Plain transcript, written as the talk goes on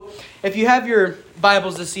If you have your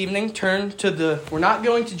Bibles this evening, we're not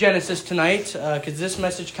going to Genesis tonight, because this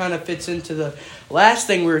message kind of fits into the last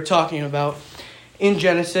thing we were talking about in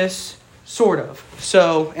Genesis, sort of.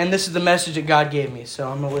 So, and this is the message that God gave me, so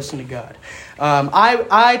I'm going to listen to God.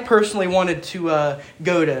 I personally wanted to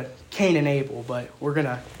go to Cain and Abel, but we're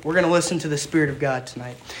gonna listen to the Spirit of God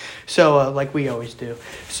tonight. So, like we always do.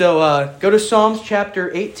 So, go to Psalms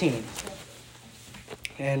chapter 18,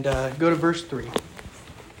 and go to verse 3.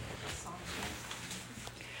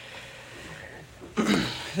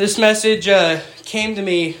 This message came to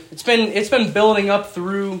me. It's been building up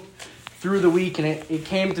through the week, and it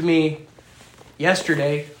came to me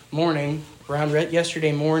yesterday morning,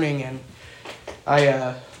 and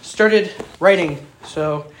I started writing.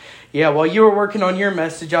 So, yeah, while you were working on your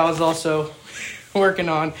message, I was also working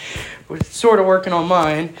on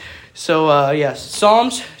mine. So, yes,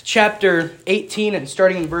 Psalms chapter 18 and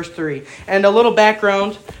starting in verse 3. And a little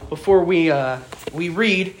background before we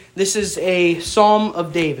read. This is a Psalm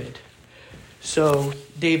of David. So,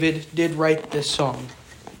 David did write this psalm.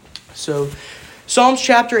 So, Psalms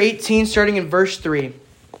chapter 18 starting in verse 3.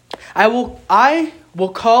 I will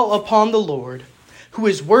call upon the Lord, who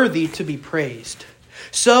is worthy to be praised.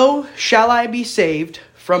 So shall I be saved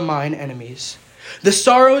from mine enemies. The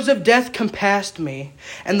sorrows of death compassed me,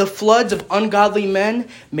 and the floods of ungodly men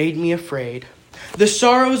made me afraid. The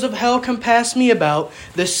sorrows of hell compassed me about,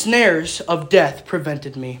 the snares of death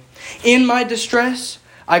prevented me. In my distress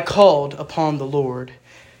I called upon the Lord,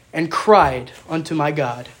 and cried unto my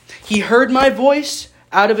God. He heard my voice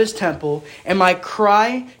out of his temple, and my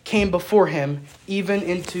cry came before him, even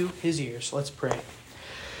into his ears. Let's pray.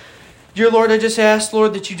 Dear Lord, I just ask,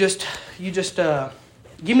 Lord, that you just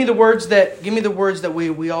give me the words that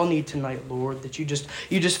we all need tonight, Lord. That you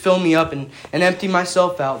just fill me up and empty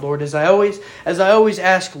myself out, Lord, as I always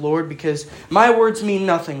ask, Lord, because my words mean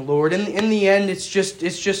nothing, Lord. In the end, it's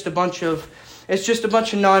just a bunch of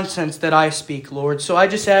nonsense that I speak, Lord. So I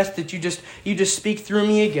just ask that you just speak through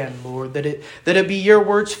me again, Lord. That it be your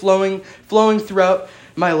words flowing throughout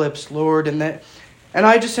my lips, Lord, and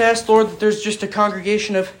I just ask, Lord, that there's just a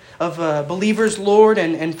congregation of believers, Lord,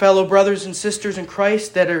 and fellow brothers and sisters in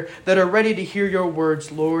Christ that are ready to hear your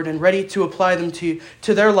words, Lord, and ready to apply them to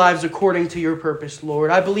their lives according to your purpose, Lord.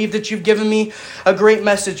 I believe that you've given me a great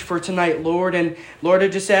message for tonight, Lord, and Lord, I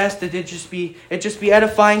just ask that it just be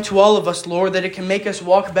edifying to all of us, Lord, that it can make us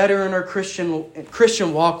walk better in our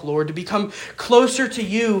Christian walk, Lord, to become closer to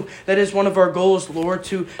you. That is one of our goals, Lord,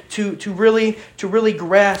 to really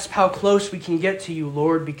grasp how close we can get to you,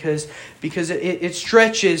 Lord, because it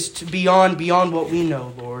stretches to beyond what we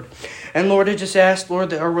know, Lord. And Lord, I just ask, Lord,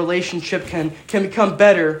 that our relationship can become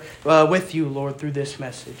better with you, Lord, through this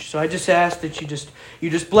message. So I just ask that you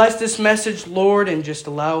just bless this message, Lord, and just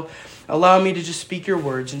allow me to just speak your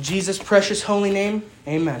words. In Jesus' precious holy name,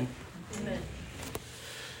 amen. Amen.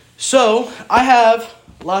 So I have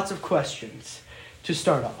lots of questions to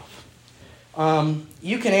start off.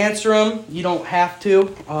 You can answer them. You don't have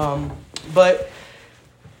to. But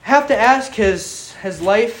have to ask, has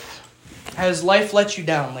life let you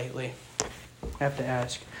down lately? Have to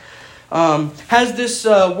ask. Has this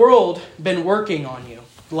world been working on you?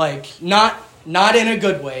 Like, not in a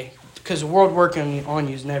good way, because the world working on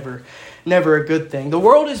you is never a good thing. The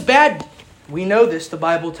world is bad. We know this. The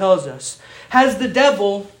Bible tells us. Has the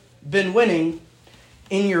devil been winning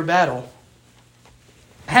in your battle?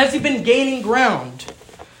 Has he been gaining ground?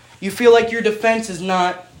 You feel like your defense is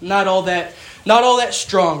not all that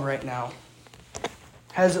strong right now.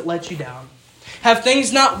 Has it let you down? Have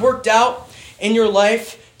things not worked out in your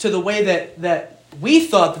life to the way that we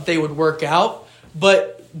thought that they would work out,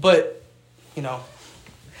 but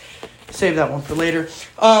save that one for later.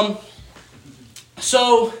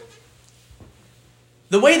 So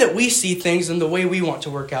the way that we see things and the way we want to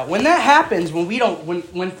work out, when that happens,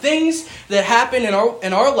 when things that happen in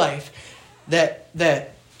our life that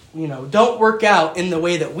don't work out in the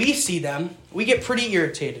way that we see them, we get pretty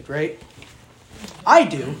irritated, right? I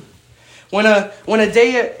do. When a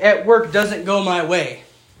day at work doesn't go my way,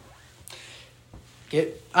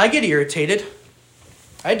 I get irritated.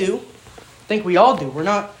 I do. I think we all do. We're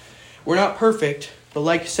not perfect, but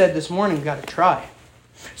like I said this morning, we got to try.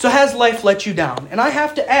 So has life let you down? And I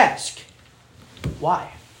have to ask,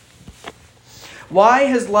 why? Why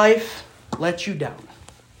has life let you down?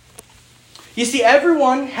 You see,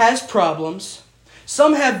 everyone has problems.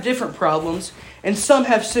 Some have different problems, and some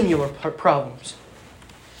have similar problems.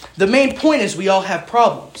 The main point is we all have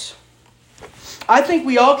problems. I think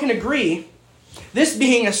we all can agree, this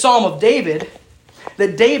being a Psalm of David,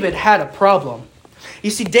 that David had a problem.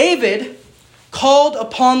 You see, David called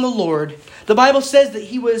upon the Lord The Bible says that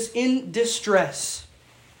he was in distress.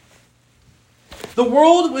 The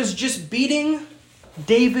world was just beating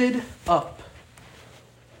David up.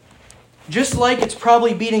 Just like it's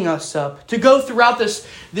probably beating us up. To go throughout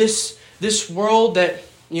this world that,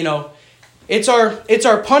 it's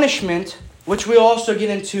our punishment, which we'll also get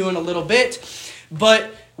into in a little bit.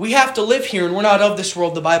 But we have to live here, and we're not of this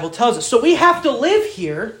world, the Bible tells us. So we have to live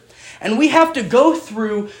here, and we have to go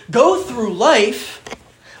through life,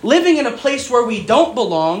 living in a place where we don't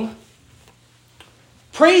belong,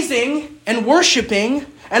 praising and worshiping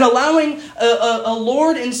and allowing a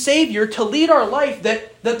Lord and Savior to lead our life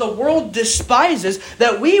that the world despises,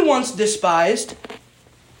 that we once despised.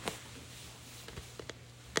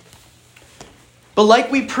 But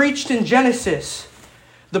like we preached in Genesis,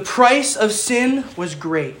 the price of sin was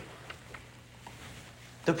great.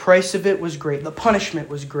 The price of it was great. The punishment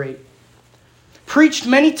was great. Preached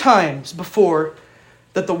many times before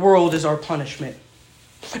that the world is our punishment.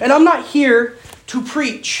 And I'm not here to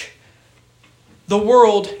preach the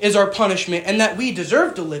world is our punishment and that we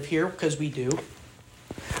deserve to live here, because we do.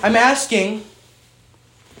 I'm asking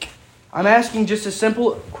just a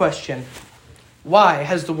simple question. Why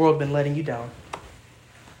has the world been letting you down?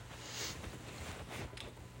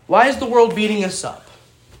 Why is the world beating us up?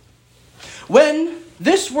 When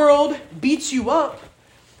this world beats you up,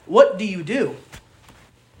 what do you do?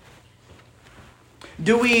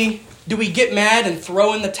 Do we get mad and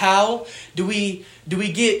throw in the towel? Do we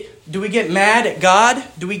get mad at God?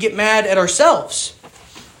 Do we get mad at ourselves?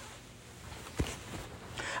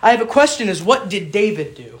 I have a question: is what did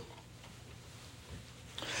David do?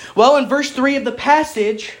 Well, in verse 3 of the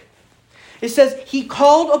passage, it says, he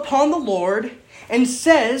called upon the Lord and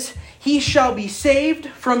says, he shall be saved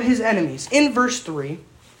from his enemies. In verse 3.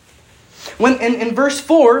 In verse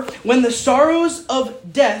 4, when the sorrows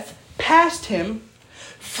of death passed him,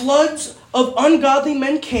 floods of ungodly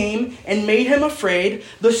men came and made him afraid.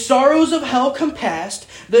 The sorrows of hell compassed.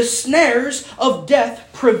 The snares of death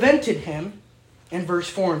prevented him. In verse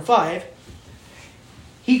 4 and 5,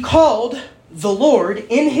 he called the Lord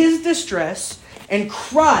in his distress and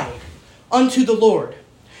cried unto the Lord.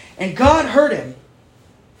 And God heard him.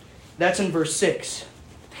 That's in verse 6.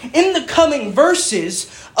 In the coming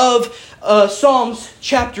verses of Psalms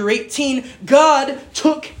chapter 18, God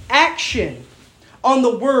took action on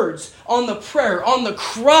the words, on the prayer, on the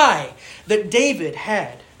cry that David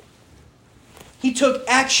had. He took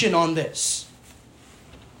action on this.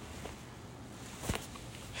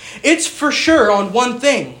 It's for sure on one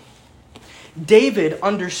thing. David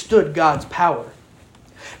understood God's power.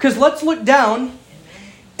 Because let's look down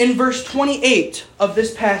in verse 28 of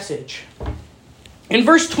this passage. In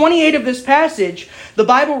verse 28 of this passage, the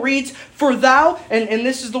Bible reads, for thou, and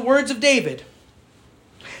this is the words of David,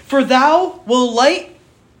 for thou will light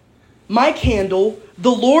my candle,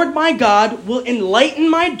 the Lord my God will enlighten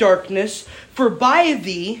my darkness, for by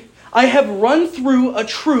thee I have run through a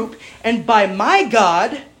troop, and by my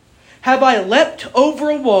God have I leapt over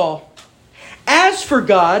a wall. As for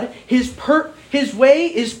God, his way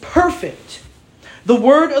is perfect. The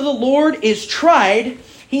word of the Lord is tried.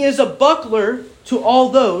 He is a buckler to all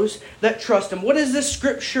those that trust him. What is this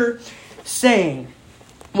scripture saying?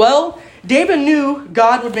 Well, David knew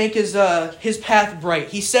God would make his path bright.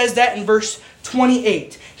 He says that in verse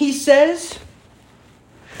 28. He says,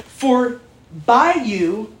 for by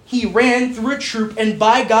you he ran through a troop, and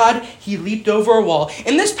by God he leaped over a wall.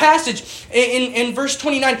 In this passage, in verse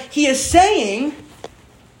 29, he is saying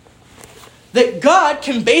that God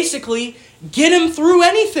can basically get him through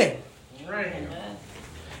anything. Right.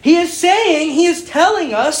 He is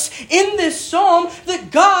telling us in this psalm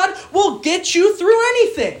that God will get you through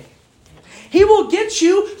anything. He will get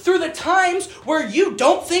you through the times where you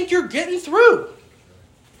don't think you're getting through.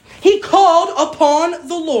 He called upon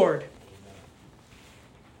the Lord.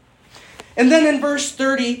 And then in verse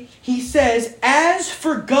 30, he says, as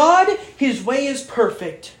for God, his way is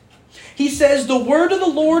perfect. He says, the word of the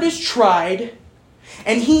Lord is tried,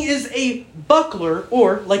 and he is a buckler,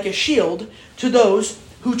 or like a shield, to those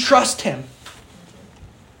who trust him.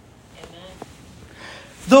 Amen.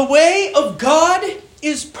 The way of God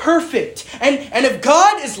is perfect. And if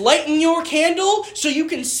God is lighting your candle so you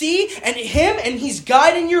can see and he's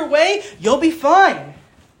guiding your way, you'll be fine.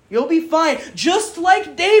 You'll be fine. Just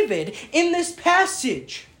like David in this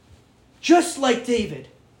passage. Just like David.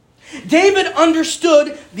 David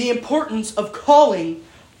understood the importance of calling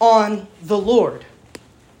on the Lord.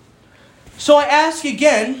 So I ask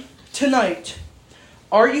again tonight,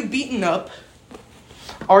 are you beaten up?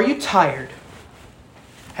 Are you tired?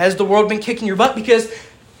 Has the world been kicking your butt? Because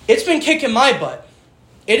it's been kicking my butt.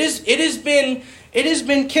 It has been It has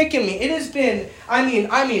been kicking me. It has been,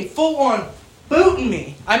 full on booting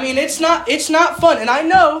me. It's not fun. And I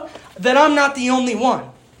know that I'm not the only one.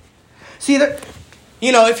 See,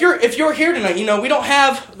 if you're here tonight, we don't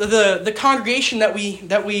have the congregation that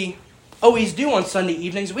we always do on Sunday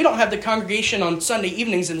evenings. We don't have the congregation on Sunday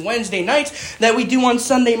evenings and Wednesday nights that we do on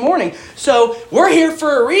Sunday morning. So we're here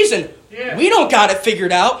for a reason. Yeah. We don't got it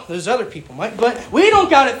figured out. Those other people might, but we don't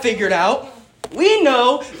got it figured out. We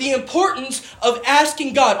know the importance of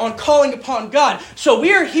asking God, on calling upon God. So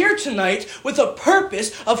we are here tonight with a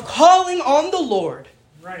purpose of calling on the Lord.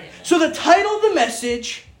 Right. So the title of the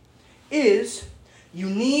message is, You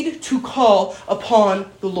Need to Call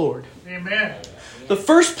Upon the Lord. Amen. The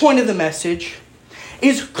first point of the message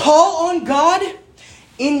is call on God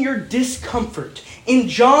in your discomfort. In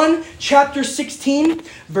John chapter 16,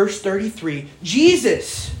 verse 33,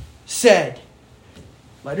 Jesus said,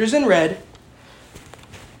 letters in red,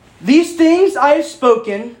 These things I have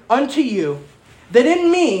spoken unto you, that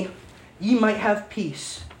in me ye might have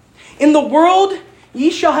peace. In the world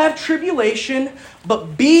ye shall have tribulation,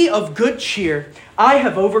 but be of good cheer. I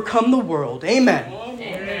have overcome the world. Amen.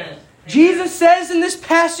 Amen. Jesus says in this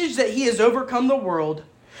passage that he has overcome the world.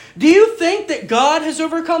 Do you think that God has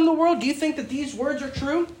overcome the world? Do you think that these words are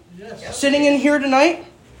true? Yes. Sitting in here tonight?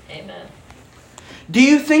 Amen. Do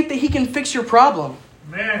you think that he can fix your problem?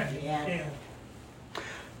 Man. Yeah.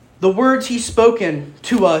 The words he's spoken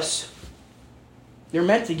to us, they're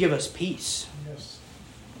meant to give us peace. Yes.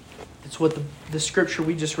 That's what the scripture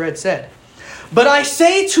we just read said. But I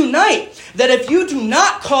say tonight that if you do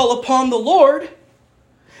not call upon the Lord,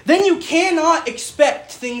 then you cannot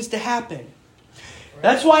expect things to happen.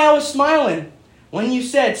 That's why I was smiling when you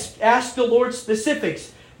said, ask the Lord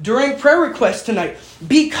specifics during prayer requests tonight.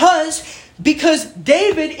 Because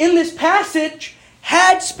David in this passage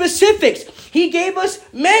had specifics. He gave us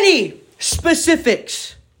many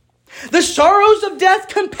specifics. The sorrows of death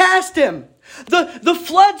compassed him. The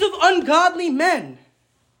floods of ungodly men.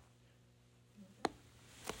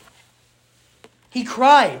 He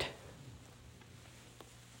cried.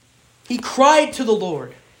 He cried to the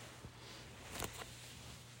Lord.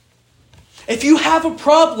 If you have a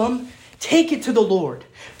problem, take it to the Lord.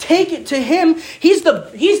 Take it to him. He's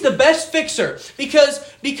the best fixer because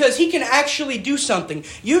he can actually do something.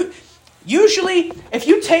 Usually if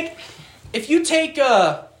you take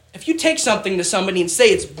something to somebody and say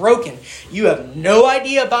it's broken, you have no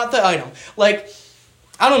idea about the item. Like,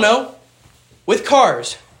 I don't know, with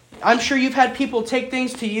cars. I'm sure you've had people take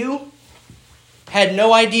things to you, had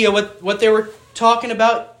no idea what they were talking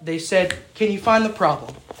about. They said, can you find the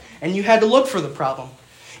problem? And you had to look for the problem.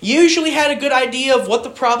 You usually had a good idea of what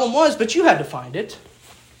the problem was, but you had to find it.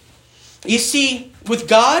 You see, with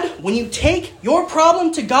God, when you take your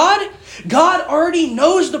problem to God, God already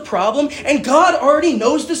knows the problem and God already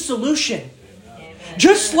knows the solution. Amen.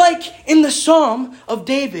 Just like in the Psalm of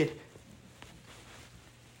David.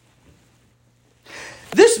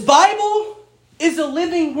 This Bible is a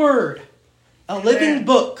living word, a living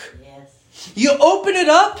book. Yes. You open it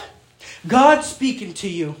up, God's speaking to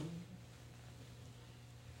you.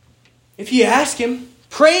 If you ask him,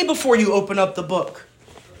 pray before you open up the book.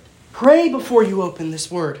 Pray before you open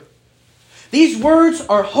this word. These words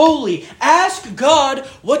are holy. Ask God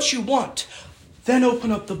what you want. Then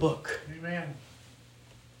open up the book. Amen.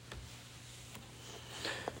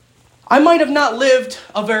 I might have not lived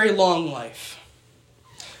a very long life.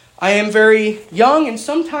 I am very young and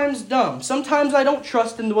sometimes dumb. Sometimes I don't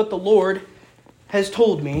trust in what the Lord has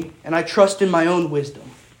told me, and I trust in my own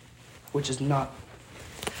wisdom, which is not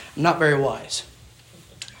very wise.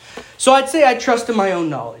 So I'd say I trust in my own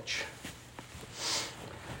knowledge.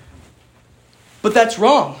 But that's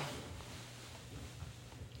wrong.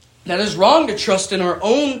 That is wrong to trust in our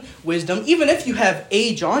own wisdom, even if you have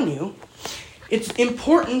age on you. It's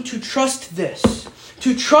important to trust this,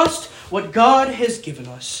 to trust what God has given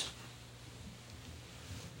us.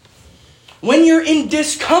 When you're in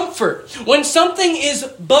discomfort, when something is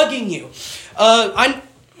bugging you,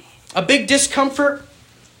 a big discomfort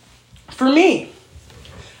for me.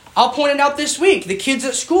 I'll point it out this week. The kids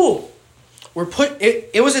at school were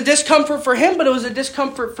it was a discomfort for him, but it was a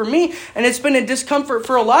discomfort for me. And it's been a discomfort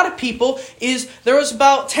for a lot of people. There was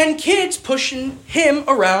about 10 kids pushing him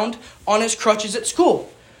around on his crutches at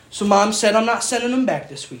school. So mom said, I'm not sending him back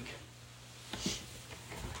this week.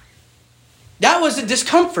 That was a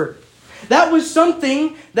discomfort. That was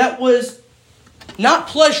something that was not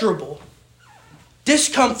pleasurable.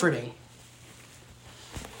 Discomforting.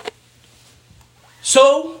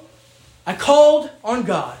 So, I called on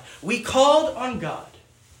God. We called on God.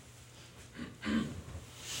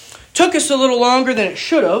 Took us a little longer than it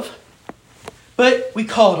should have, But we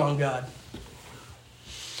called on God.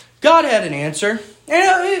 God had an answer.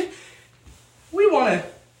 And we want to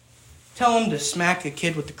tell him to smack a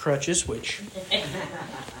kid with the crutches, which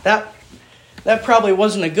that probably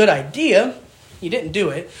wasn't a good idea. He didn't do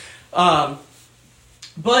it. But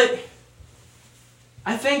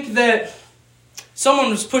I think that someone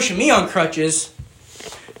was pushing me on crutches.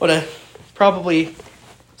 Probably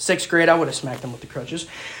 6th grade, I would have smacked them with the crutches.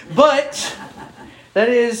 But that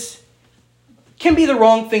can be the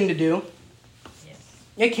wrong thing to do. Yes.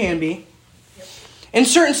 It can be. Yep. In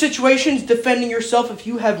certain situations, defending yourself, if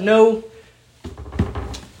you have no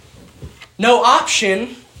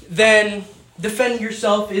option, then defending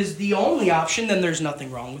yourself is the only option, then there's nothing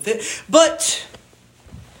wrong with it. But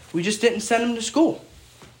we just didn't send him to school.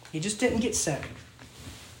 He just didn't get sent.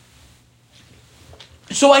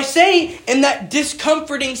 So I say, in that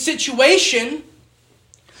discomforting situation,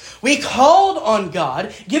 we called on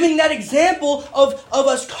God, giving that example of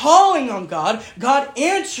us calling on God, God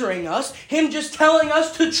answering us, him just telling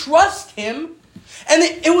us to trust him, and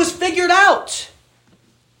it was figured out.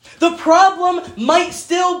 The problem might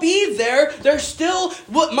still be there. There's still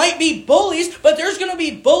what might be bullies, but there's going to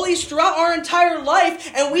be bullies throughout our entire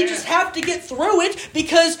life, and we just have to get through it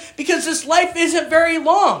because this life isn't very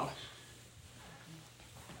long.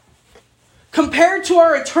 Compared to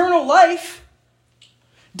our eternal life,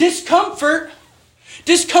 discomfort's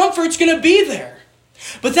going to be there.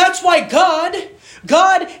 But that's why God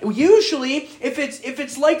usually, if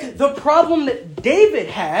it's like the problem that David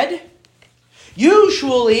had,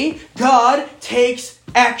 usually God takes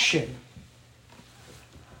action.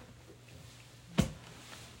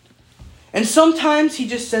 And sometimes he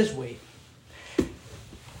just says, wait.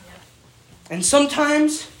 And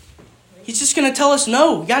sometimes he's just going to tell us,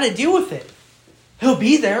 no, we got to deal with it. He'll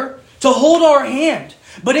be there to hold our hand.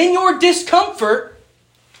 But in your discomfort,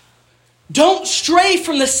 don't stray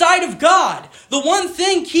from the side of God, the one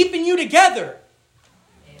thing keeping you together.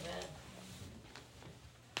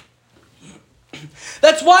 Amen.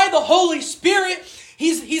 That's why the Holy Spirit,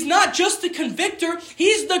 He's not just the convictor,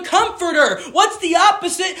 He's the comforter. What's the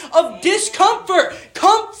opposite of discomfort?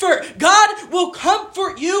 Comfort. God will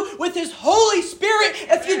comfort you with His Holy Spirit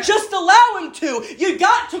if you just allow Him to. You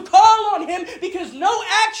got to call on Him because no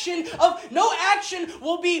action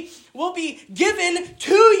will be given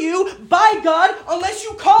to you by God unless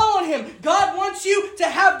you call on Him. God wants you to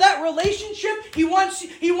have that relationship. He wants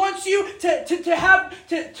you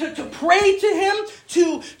to pray to Him,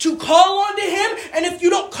 to call on to Him. And if you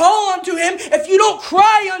don't call unto Him, if you don't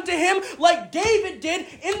cry unto Him like David did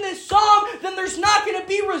in this psalm, then there's not going to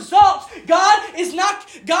be results.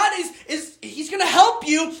 He's going to help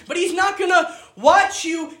you, but He's not going to watch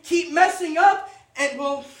you keep messing up. And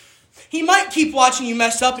He might keep watching you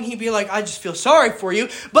mess up and He'd be like, I just feel sorry for you.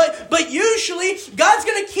 But usually, God's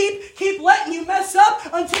going to keep letting you mess up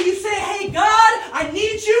until you say, hey, God, I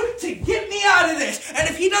need you to get me out of this. And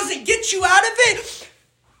if He doesn't get you out of it,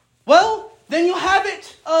 well, then you'll have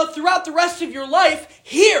it throughout the rest of your life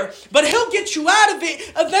here. But He'll get you out of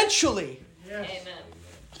it eventually. Yes. Amen.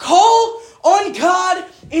 Call on God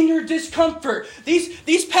in your discomfort.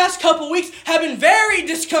 These past couple weeks have been very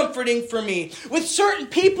discomforting for me with certain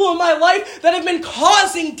people in my life that have been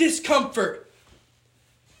causing discomfort.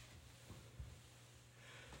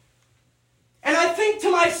 And I think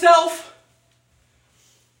to myself,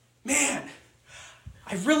 man,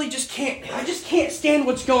 I really just can't stand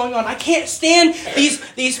what's going on. I can't stand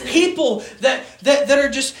these people that are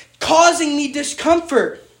just causing me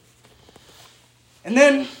discomfort. And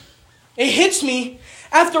then it hits me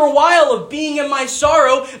after a while of being in my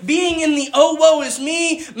sorrow, being in the oh woe is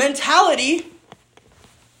me mentality.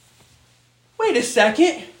 Wait a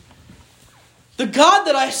second. The God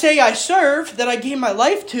that I say I serve, that I gave my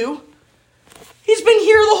life to, He's been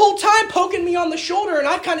here the whole time poking me on the shoulder, and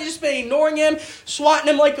I've kind of just been ignoring Him,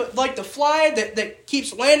 swatting Him like the fly that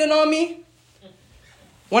keeps landing on me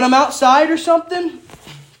when I'm outside or something.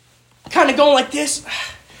 Kind of going like this.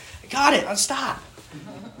 I got it. Stop.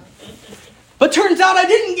 But turns out I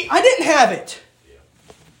didn't have it.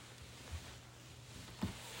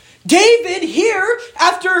 David here,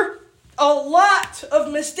 after a lot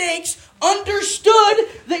of mistakes, understood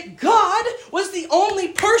that God was the only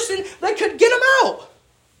person that could get him out.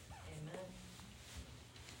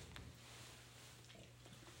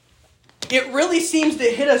 Amen. It really seems to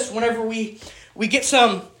hit us whenever we get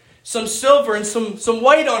some silver and some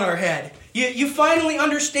white on our head. You finally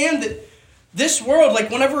understand that this world,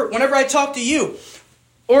 like whenever I talk to you,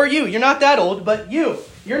 or you're not that old, but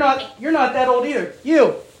you're not that old either.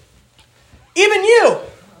 Even you.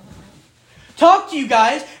 Talk to you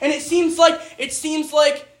guys, and it seems like,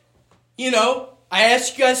 I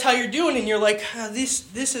ask you guys how you're doing, and you're like,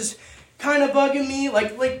 this is kind of bugging me.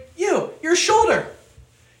 Like your shoulder.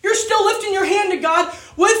 You're still lifting your hand to God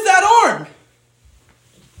with that arm.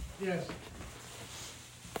 Yes.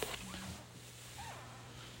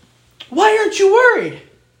 Why aren't you worried?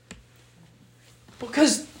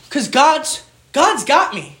 Because God's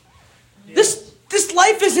got me. This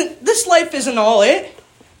life isn't all it.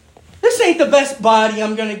 This ain't the best body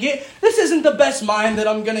I'm gonna get. This isn't the best mind that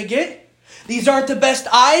I'm gonna get. These aren't the best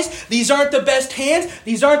eyes. These aren't the best hands.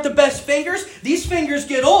 These aren't the best fingers. These fingers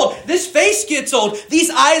get old. This face gets old. These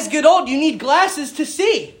eyes get old. You need glasses to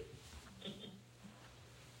see.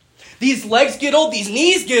 These legs get old. These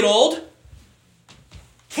knees get old.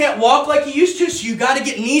 Can't walk like you used to, so you got to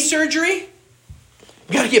get knee surgery.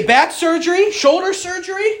 You got to get back surgery, shoulder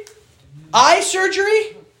surgery, eye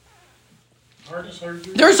surgery. Heart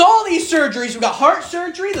surgery. There's all these surgeries. We've got heart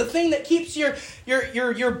surgery, the thing that keeps your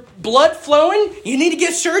blood flowing. You need to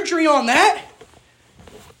get surgery on that.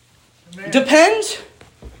 Amen. Depends.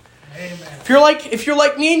 Amen. If you're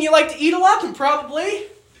like me and you like to eat a lot, then probably.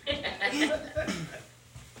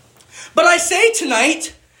 But I say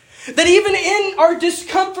tonight that even in our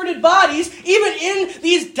discomforted bodies, even in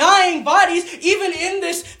these dying bodies, even in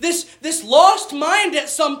this lost mind at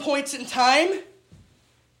some points in time,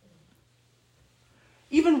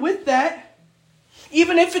 even with that,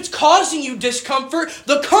 even if it's causing you discomfort,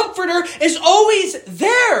 the Comforter is always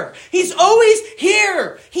there. He's always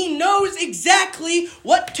here. He knows exactly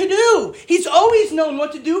what to do. He's always known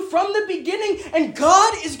what to do from the beginning, and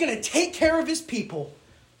God is going to take care of His people.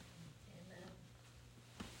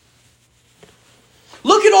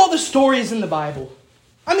 Look at all the stories in the Bible.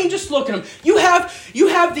 I mean, just look at them. You have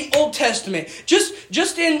the Old Testament.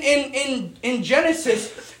 Just in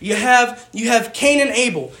Genesis, you have Cain and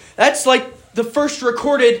Abel. That's like the first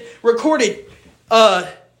recorded murder.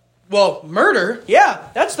 Yeah,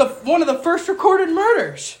 that's one of the first recorded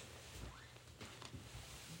murders.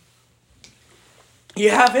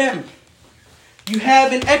 You have him. You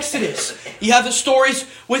have in Exodus. You have the stories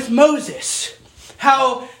with Moses.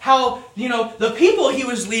 How the people he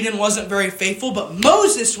was leading wasn't very faithful, but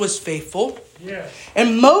Moses was faithful. Yeah.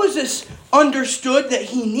 And Moses understood that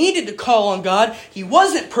he needed to call on God. He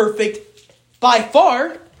wasn't perfect by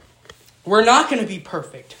far. We're not going to be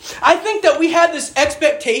perfect. I think that we had this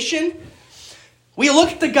expectation. We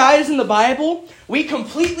look at the guys in the Bible. We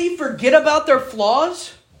completely forget about their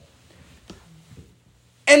flaws.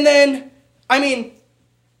 And then,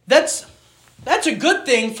 that's a good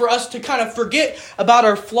thing for us to kind of forget about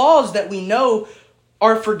our flaws that we know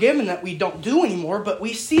are forgiven, that we don't do anymore. But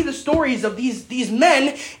we see the stories of these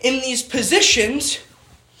men in these positions.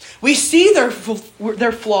 We see their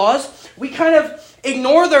flaws. We kind of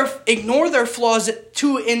ignore their flaws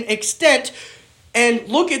to an extent and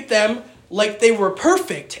look at them like they were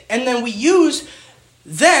perfect. And then we use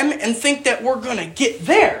them and think that we're going to get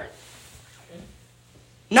there.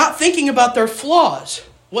 Not thinking about their flaws.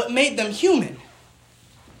 What made them human?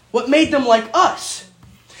 What made them like us?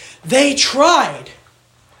 They tried.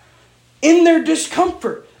 In their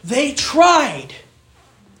discomfort, they tried.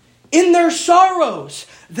 In their sorrows,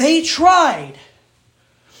 they tried.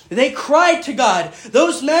 They cried to God.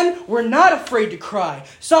 Those men were not afraid to cry.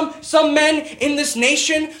 Some men in this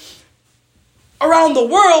nation, around the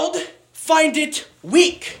world, find it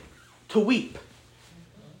weak to weep.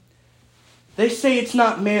 They say it's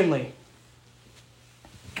not manly.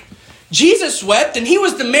 Jesus wept, and He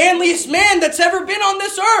was the manliest man that's ever been on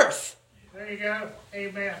this earth. There you go.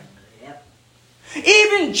 Amen. Yep.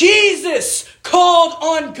 Even Jesus called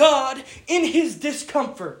on God in His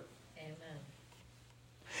discomfort. Amen.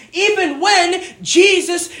 Even when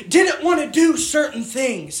Jesus didn't want to do certain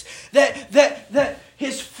things, that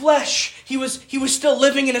his flesh, he was still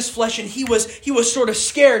living in his flesh, and he was sort of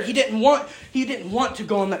scared. He didn't want to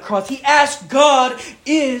go on that cross. He asked God,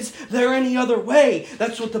 "Is there any other way?"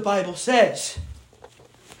 That's what the Bible says.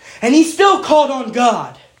 And he still called on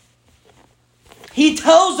God. He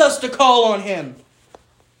tells us to call on Him.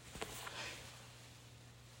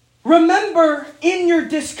 Remember in your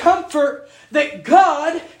discomfort that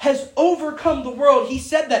God has overcome the world. He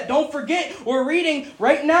said that. Don't forget, we're reading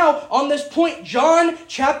right now on this point, John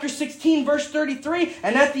chapter 16, verse 33.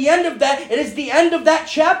 And at the end of that, it is the end of that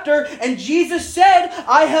chapter. And Jesus said,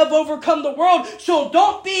 "I have overcome the world." So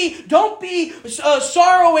don't be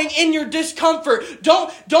sorrowing in your discomfort.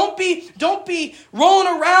 Don't be rolling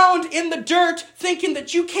around in the dirt thinking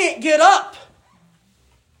that you can't get up.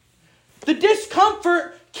 The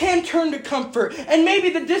discomfort can turn to comfort. And maybe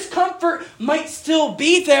the discomfort might still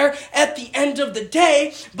be there at the end of the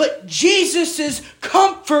day, but Jesus'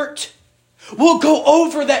 comfort will go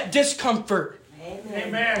over that discomfort.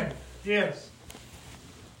 Amen. Yes.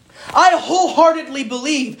 I wholeheartedly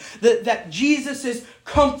believe that Jesus'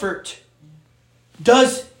 comfort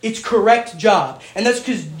does its correct job. And that's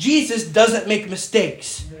because Jesus doesn't make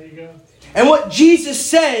mistakes. There you go. And what Jesus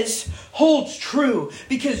says holds true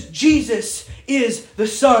because Jesus is the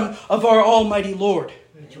Son of our Almighty Lord.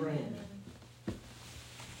 That's right.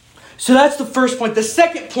 So that's the first point. The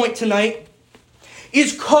second point tonight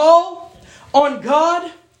is call on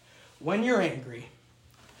God when you're angry.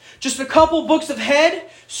 Just a couple books ahead,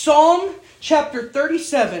 Psalm chapter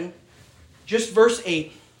 37, just verse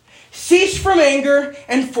 8. Cease from anger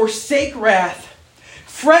and forsake wrath.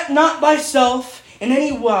 Fret not thyself in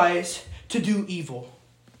any wise to do evil.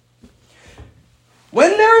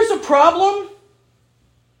 When there is a problem,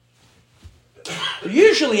 you're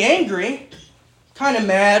usually angry, kind of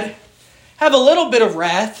mad, have a little bit of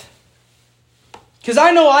wrath. Because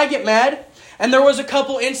I know I get mad, and there was a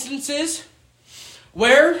couple instances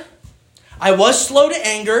where I was slow to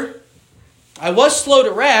anger, I was slow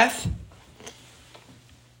to wrath,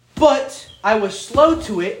 but I was slow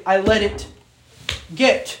to it. I let it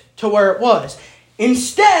get to where it was.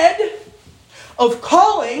 Instead of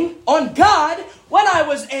calling on God when I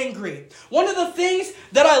was angry. One of the things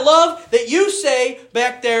that I love that you say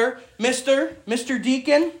back there, Mr.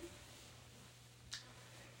 Deacon,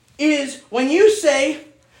 is when you say,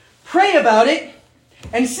 pray about it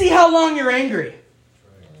and see how long you're angry.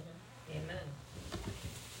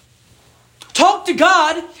 Talk to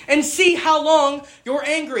God and see how long you're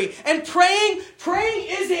angry. And praying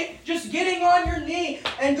isn't just getting on your knee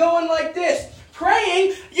and going like this.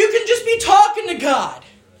 Praying, you can just be talking to God.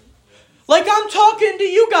 Like I'm talking to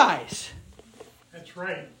you guys. That's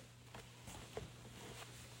right.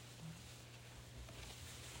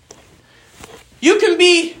 You can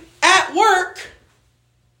be at work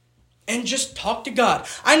and just talk to God.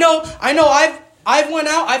 I know I've went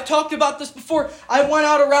out, I've talked about this before. I went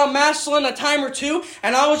out around Maslin a time or two,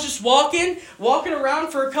 and I was just walking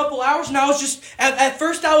around for a couple hours, and I was just, at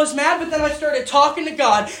first I was mad, but then I started talking to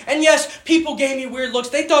God. And yes, people gave me weird looks.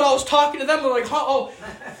 They thought I was talking to them. They're like,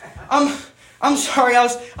 I'm sorry, I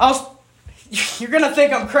was, you're going to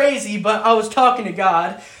think I'm crazy, but I was talking to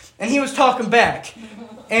God, and He was talking back.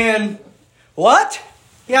 And, what?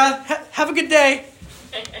 Yeah, have a good day.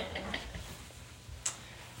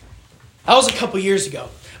 That was a couple years ago.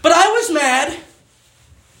 But I was mad,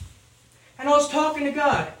 and I was talking to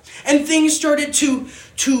God. And things started to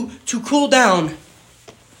cool down.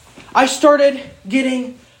 I started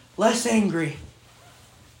getting less angry.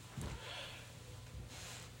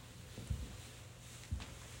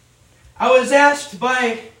 I was asked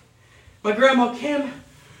by my grandma Kim,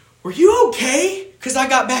 were you okay? Because I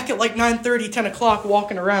got back at like 9:30, 10 o'clock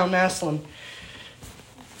walking around Maslin.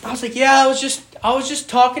 I was like, yeah, I was just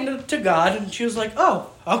talking to God. And she was like, oh,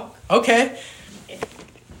 okay.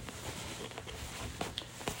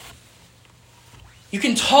 You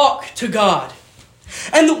can talk to God.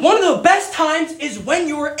 And one of the best times is when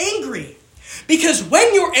you're angry. Because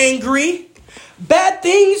when you're angry, bad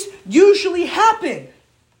things usually happen.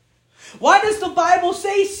 Why does the Bible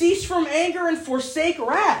say, cease from anger and forsake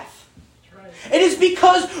wrath? It is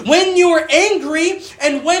because when you're angry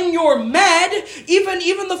and when you're mad,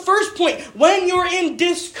 even the first point, when you're in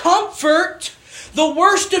discomfort, the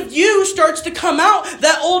worst of you starts to come out.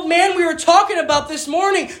 That old man we were talking about this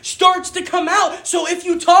morning starts to come out. So if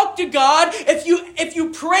you talk to God, if you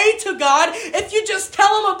pray to God, if you just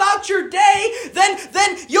tell Him about your day,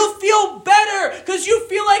 then you'll feel better because you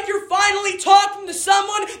feel like you're finally talking to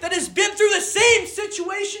someone that has been through the same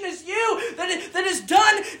situation as you,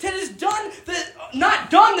 not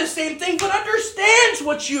done the same thing, but understands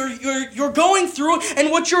what you're going through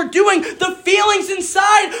and what you're doing. The feelings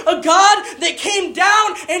inside a God that came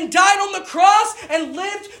down and died on the cross and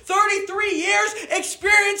lived 33 years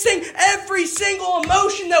experiencing every single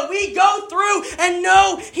emotion that we go through. And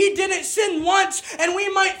no, He didn't sin once. And we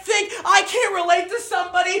might think, I can't relate to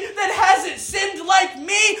somebody that hasn't sinned like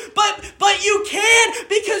me, but you can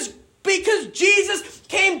because Jesus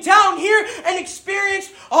came down here and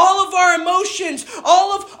experienced all of our emotions,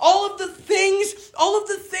 all of the things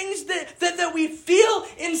that we feel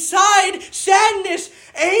inside, sadness,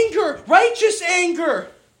 anger, righteous anger.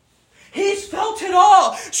 He's felt it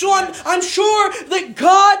all. So I'm sure that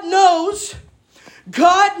God knows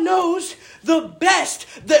the best,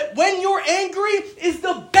 that when you're angry is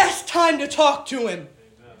the best time to talk to Him.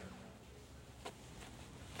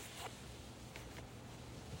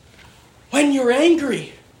 When you're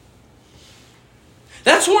angry.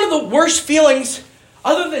 That's one of the worst feelings,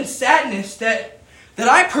 other than sadness, that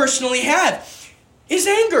I personally have, is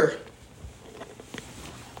anger.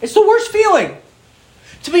 It's the worst feeling.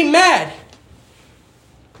 to be mad.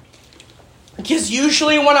 Because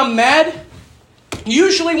usually when I'm mad,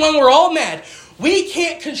 usually when we're all mad, we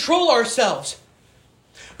can't control ourselves.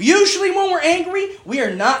 Usually when we're angry, we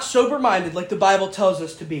are not sober-minded like the Bible tells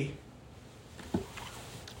us to be.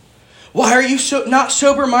 Why are you not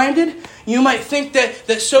sober-minded? You might think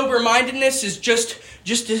that sober-mindedness is just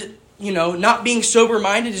not being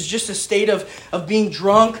sober-minded is just a state of being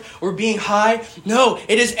drunk or being high. No,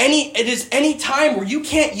 it is any time where you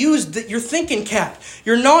can't use your thinking cap,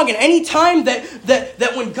 your noggin. Any time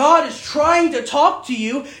that when God is trying to talk to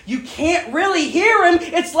you, you can't really hear him.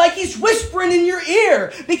 It's like he's whispering in your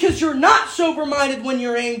ear because you're not sober-minded when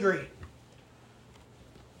you're angry.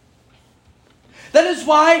 That is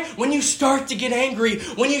why when you start to get angry,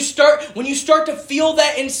 when you start to feel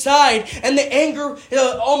that inside and the anger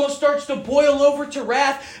almost starts to boil over to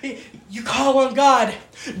wrath, you call on God.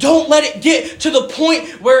 Don't let it get to the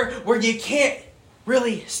point where you can't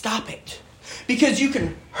really stop it. Because you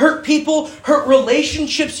can hurt people, hurt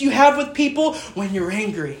relationships you have with people when you're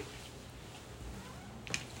angry.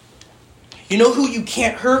 You know who you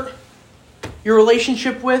can't hurt your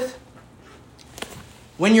relationship with?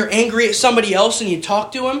 When you're angry at somebody else and you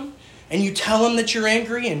talk to them and you tell them that you're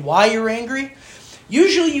angry and why you're angry,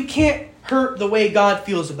 usually you can't hurt the way God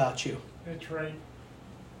feels about you. That's right.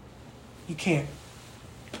 You can't.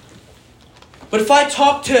 But if I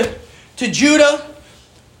talk to Judah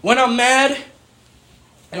when I'm mad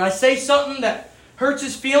and I say something that hurts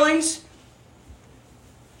his feelings,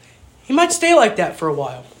 he might stay like that for a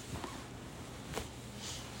while.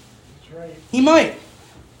 That's right. He might.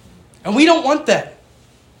 And we don't want that.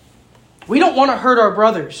 We don't want to hurt our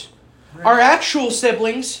brothers. Right. Our actual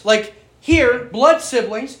siblings, like here, blood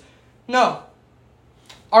siblings. No.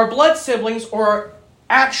 Our blood siblings or our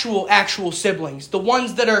actual siblings, the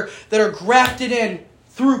ones that are grafted in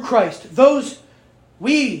through Christ. Those,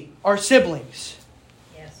 we are siblings.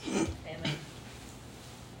 Yes. Amen.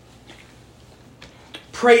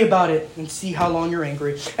 Pray about it and see how long you're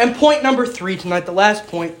angry. And point number 3 tonight, the last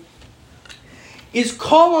point, is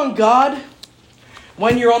call on God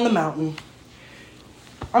when you're on the mountain.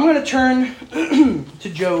 I'm going to turn to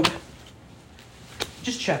Job,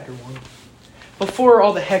 just chapter 1. Before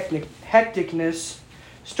all the hecticness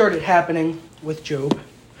started happening with Job.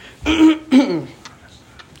 You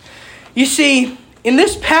see, in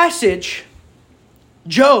this passage,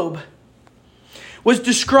 Job was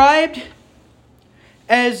described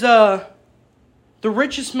as the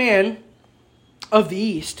richest man of the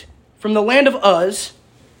East, from the land of Uz.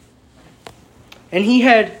 And he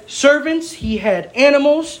had servants, he had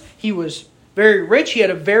animals, he was very rich, he had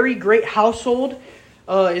a very great household,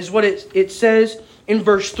 is what it says in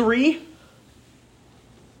verse 3.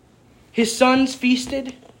 His sons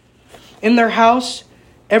feasted in their house,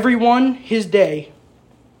 every one his day.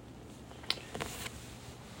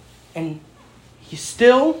 And he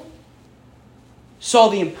still saw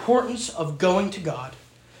the importance of going to God,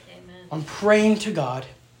 Amen. on praying to God.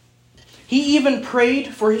 He even prayed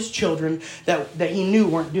for his children that he knew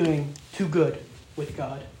weren't doing too good with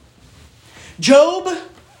God. Job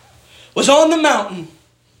was on the mountain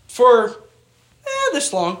for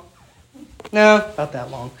this long. No, about that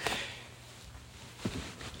long.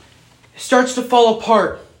 It starts to fall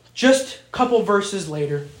apart just a couple verses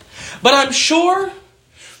later. But I'm sure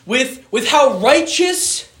with how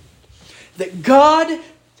righteous that God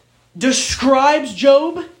describes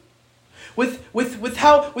Job, with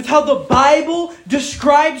how the Bible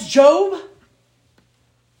describes Job.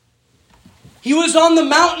 He was on the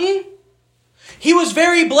mountain. He was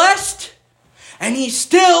very blessed. And he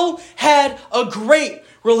still had a great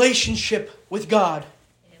relationship with God.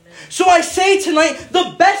 Amen. So I say tonight,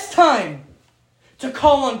 the best time to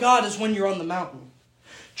call on God is when you're on the mountain.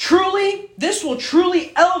 Truly, this will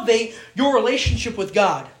truly elevate your relationship with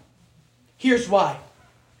God. Here's why.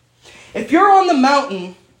 If you're on the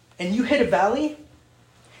mountain and you hit a valley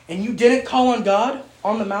and you didn't call on God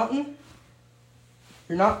on the mountain,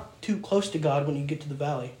 you're not too close to God when you get to the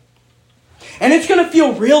valley. And it's going to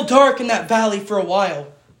feel real dark in that valley for a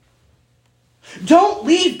while. Don't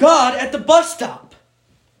leave God at the bus stop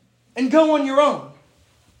and go on your own.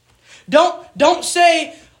 Don't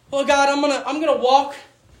say, "Well, God, I'm gonna walk.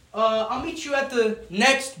 I'll meet you at the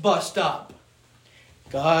next bus stop."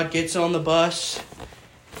 God gets on the bus,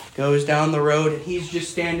 goes down the road, and he's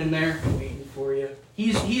just standing there waiting for you.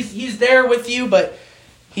 He's there with you, but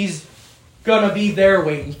he's gonna be there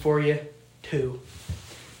waiting for you too.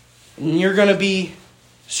 And you're gonna be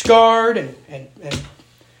scarred, and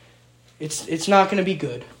it's not gonna be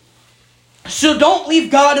good. So don't leave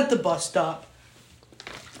God at the bus stop.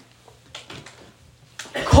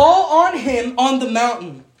 Call Call on him on the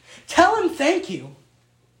mountain. Tell him thank you.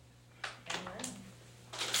 Amen.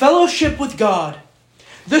 Fellowship with God.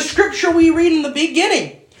 The scripture we read in the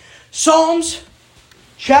beginning. Psalms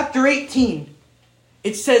chapter 18.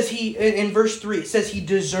 It says in verse 3, it says he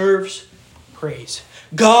deserves praise.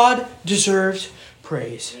 God deserves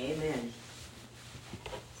praise. Amen.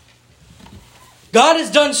 God has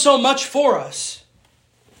done so much for us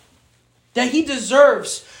that he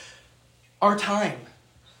deserves our time.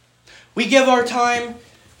 We give our time,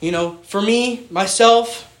 for me,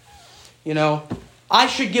 myself, I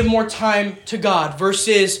should give more time to God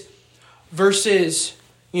versus,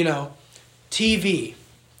 TV,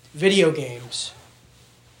 video games,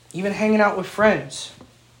 even hanging out with friends.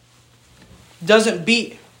 Doesn't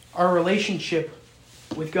beat our relationship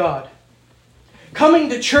with God. Coming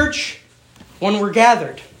to church when we're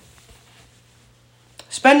gathered.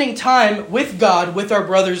 Spending time with God with our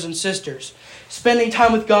brothers and sisters. Spending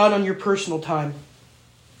time with God on your personal time.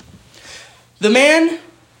 The man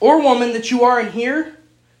or woman that you are in here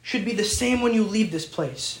should be the same when you leave this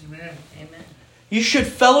place. Amen. Amen. You should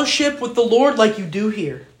fellowship with the Lord like you do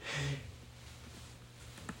here.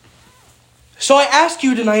 So I ask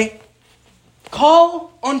you tonight,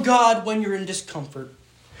 call on God when you're in discomfort.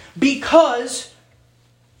 Because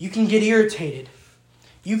you can get irritated.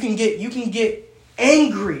 You can get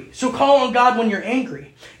angry. So call on God when you're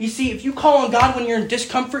angry. You see, if you call on God when you're in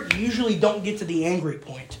discomfort, you usually don't get to the angry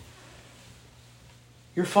point.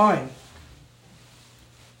 You're fine.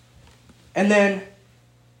 And then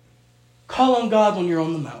call on God when you're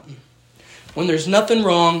on the mountain. When there's nothing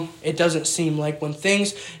wrong, it doesn't seem like. When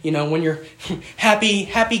things, when you're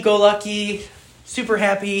happy-go-lucky, super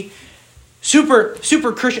happy, super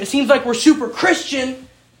Christian. It seems like we're super Christian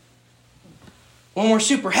when we're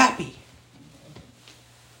super happy.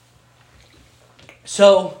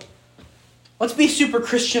 So, let's be super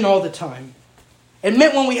Christian all the time.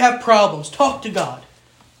 Admit when we have problems. Talk to God.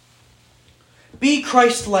 Be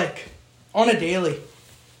Christ-like on a daily.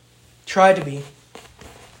 Try to be.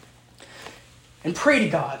 And pray to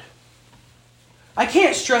God. I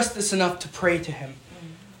can't stress this enough to pray to him.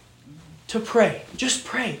 To pray. Just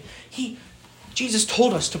pray. Jesus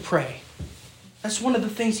told us to pray. That's one of the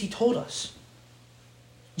things he told us.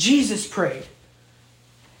 Jesus prayed.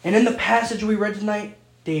 And in the passage we read tonight,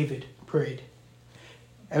 David prayed.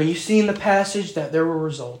 And you see in the passage that there were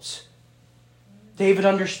results. David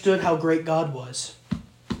understood how great God was.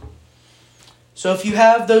 So if you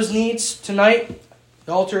have those needs tonight,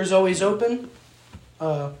 the altar is always open.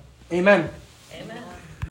 Amen. Amen.